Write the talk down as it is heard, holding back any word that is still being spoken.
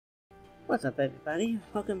What's up, everybody?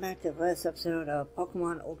 Welcome back to the last episode of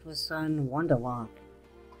Pokemon Ultra Sun Wonderlocke.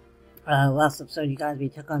 Last episode, you guys, we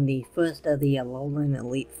took on the first of the Alolan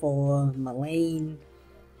Elite Four, Malane,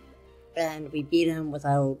 and we beat him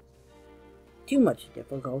without too much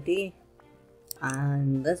difficulty.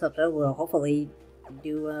 And this episode, we'll hopefully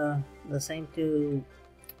do the same to.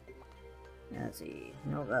 Let's see.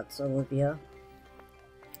 No, that's Olivia.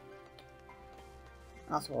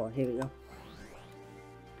 Oswald, here we go.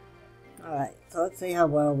 Alright, so let's see how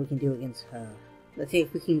well we can do against her. Let's see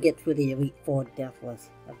if we can get through the Elite Four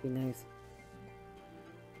deathless. That'd be nice.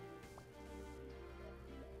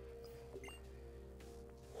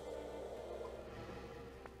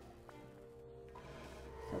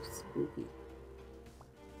 So spooky.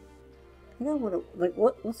 You know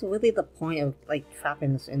what? What's really the point of like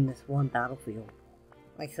trapping us in this one battlefield?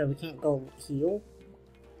 Like, so we can't go heal?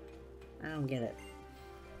 I don't get it.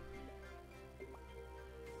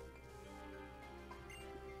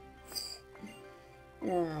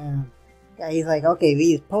 Yeah, he's like, okay,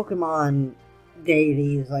 these Pokemon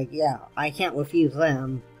deities, like, yeah, I can't refuse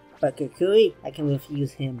them, but Kukui, I can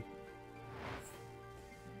refuse him.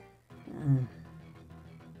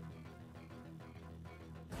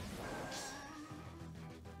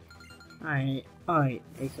 Alright,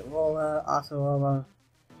 Acerola, Acerola.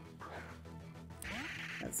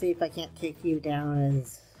 Let's see if I can't take you down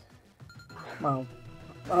as, well,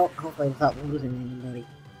 hopefully without losing anybody.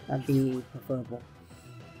 That'd be preferable.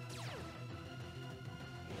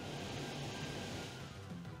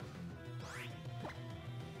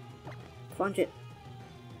 Punch it.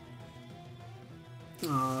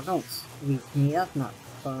 Oh, don't squeak me. That's not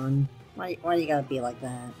fun. Why you gotta be like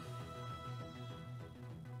that?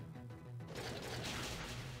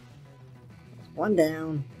 One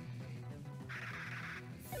down.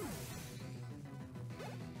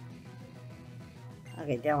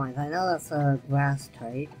 Okay, that one. I know that's a grass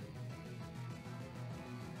type.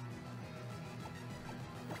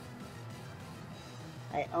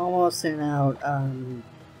 I almost sent out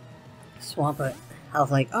Swampert. I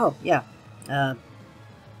was like, oh yeah,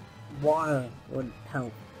 water would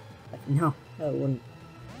help. Like, no, it wouldn't.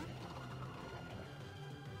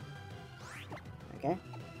 Okay,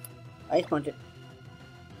 Ice Punch it.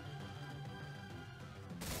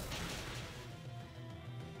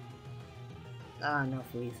 Ah, no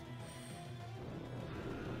freeze.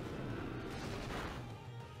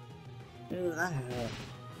 Ooh, that hurt.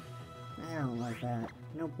 I don't like that.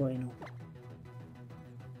 No bueno.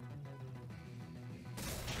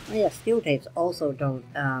 Oh yeah, steel tapes also don't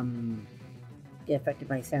get affected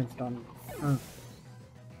by sandstorm. Huh.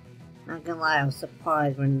 Not gonna lie, I was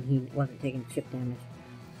surprised when he wasn't taking chip damage.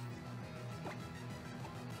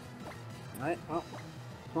 Alright, well,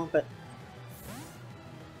 bump it.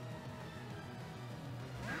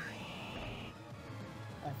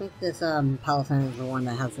 I think this Palisand is the one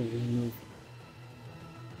that has the Z-move.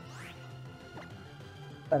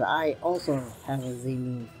 But I also have a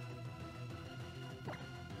Z-move.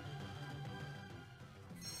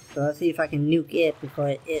 So let's see if I can nuke it before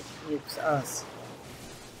it nukes us.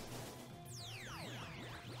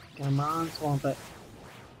 Come on, Swampert.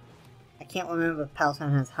 I can't remember if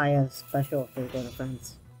Palisand has higher special or physical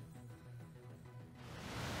defense.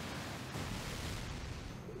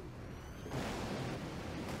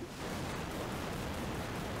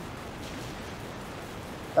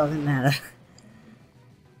 Doesn't matter.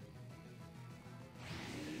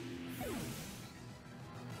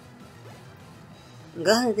 I'm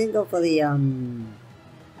glad I didn't go for the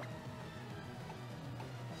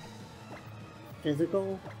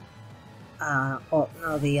physical, or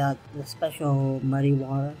no, the special muddy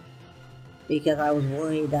water, because I was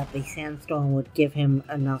worried that the sandstorm would give him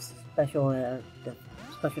enough special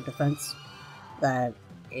special defense that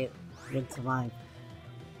it would survive.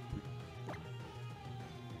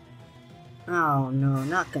 Oh no,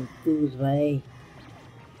 not confuse Ray.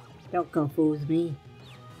 Don't confuse me.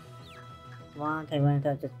 Come on,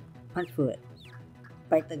 Tyranta, just punch through it.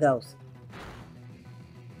 Bite the ghost.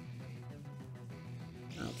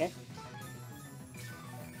 Okay.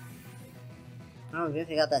 Oh, I guess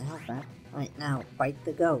I got that health back. Right, now, bite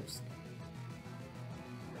the ghost.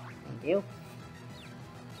 Thank you.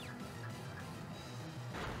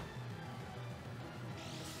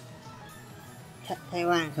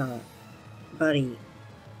 Tyranta, buddy,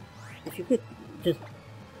 if you could just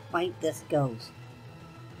bite this ghost.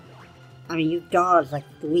 I mean, you dodged like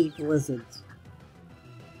 3 blizzards.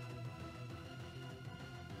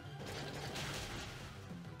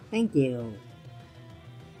 Thank you.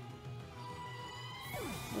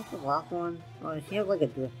 What's the last one? Oh, she has like a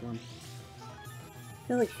drift one. I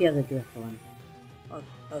feel like she has a drift one.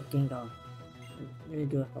 Oh, Dingo. I'm gonna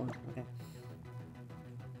do a phone. Okay.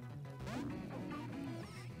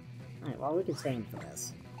 Alright, well, we can stay in for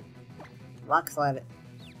this. Rock slide it.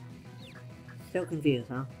 Still confused,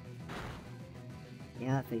 huh?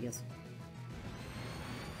 Yeah, that figures.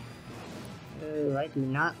 Oh, I do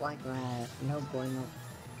not like that. No bueno.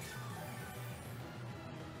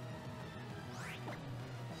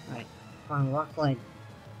 Alright, come on, rock slide.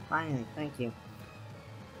 Finally, thank you.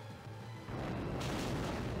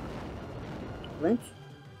 Lynch?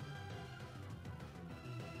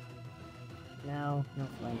 No, no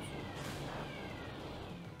flinch.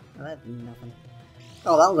 Oh, that did nothing.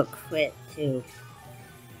 Oh, that was a crit, too.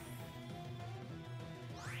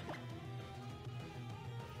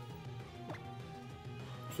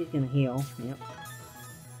 She's gonna heal, yep.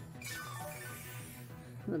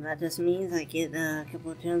 Well, that just means I get a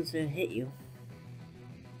couple of turns to hit you.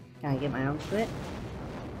 Can I get my own crit?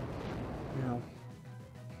 No.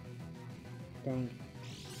 Dang.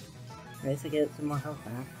 At least I get some more health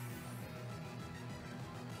back.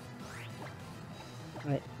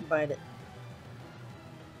 Alright, bite it.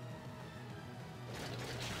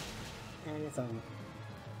 And it's over.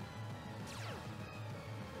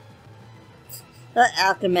 That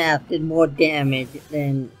aftermath did more damage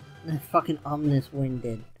than the fucking ominous wind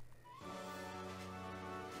did.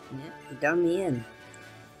 Yep, you done me in.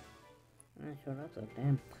 I sure that's so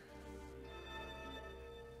damn.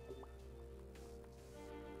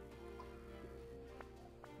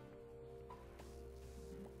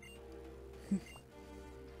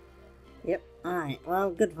 Yep, alright,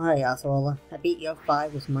 well, good fight, Oswald. I beat your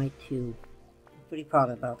 5 with my 2. I'm pretty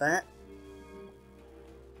proud about that.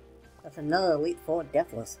 That's another Elite 4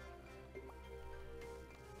 Deathless.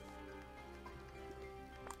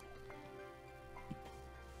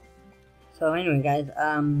 So anyway, guys,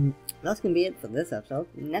 that's gonna be it for this episode.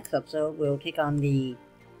 Next episode, we'll take on the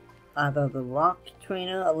either the rock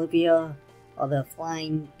trainer, Olivia, or the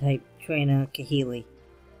flying type trainer, Kahili.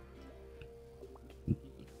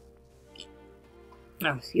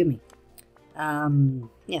 Oh, excuse me.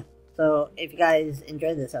 Yeah. So, if you guys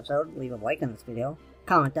enjoyed this episode, leave a like on this video.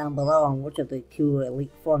 Comment down below on which of the 2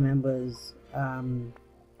 Elite 4 members,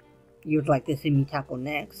 you'd like to see me tackle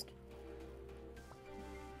next.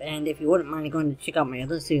 And if you wouldn't mind going to check out my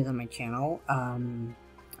other series on my channel,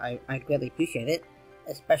 I'd greatly appreciate it.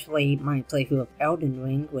 Especially my playthrough of Elden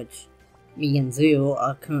Ring, which me and Zoo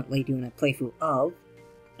are currently doing a playthrough of.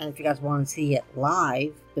 And if you guys want to see it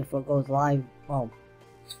live, before it goes live, well,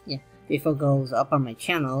 yeah, before it goes up on my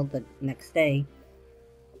channel the next day,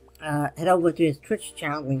 head over to his Twitch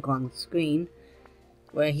channel, link on screen,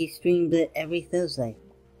 where he streams it every Thursday.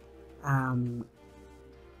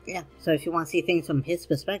 Yeah, so if you want to see things from his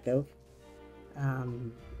perspective,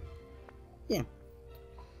 yeah.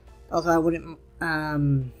 Also, I would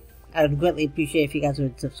greatly appreciate if you guys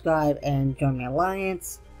would subscribe and join my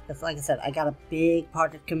alliance. Because, like I said, I got a big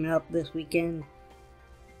project coming up this weekend.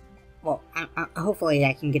 Well, hopefully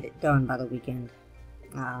I can get it done by the weekend.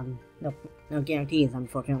 No guarantees,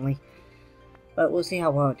 unfortunately. But we'll see how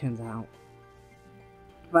well it turns out.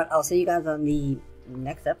 But I'll see you guys on the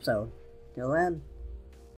next episode. Till then.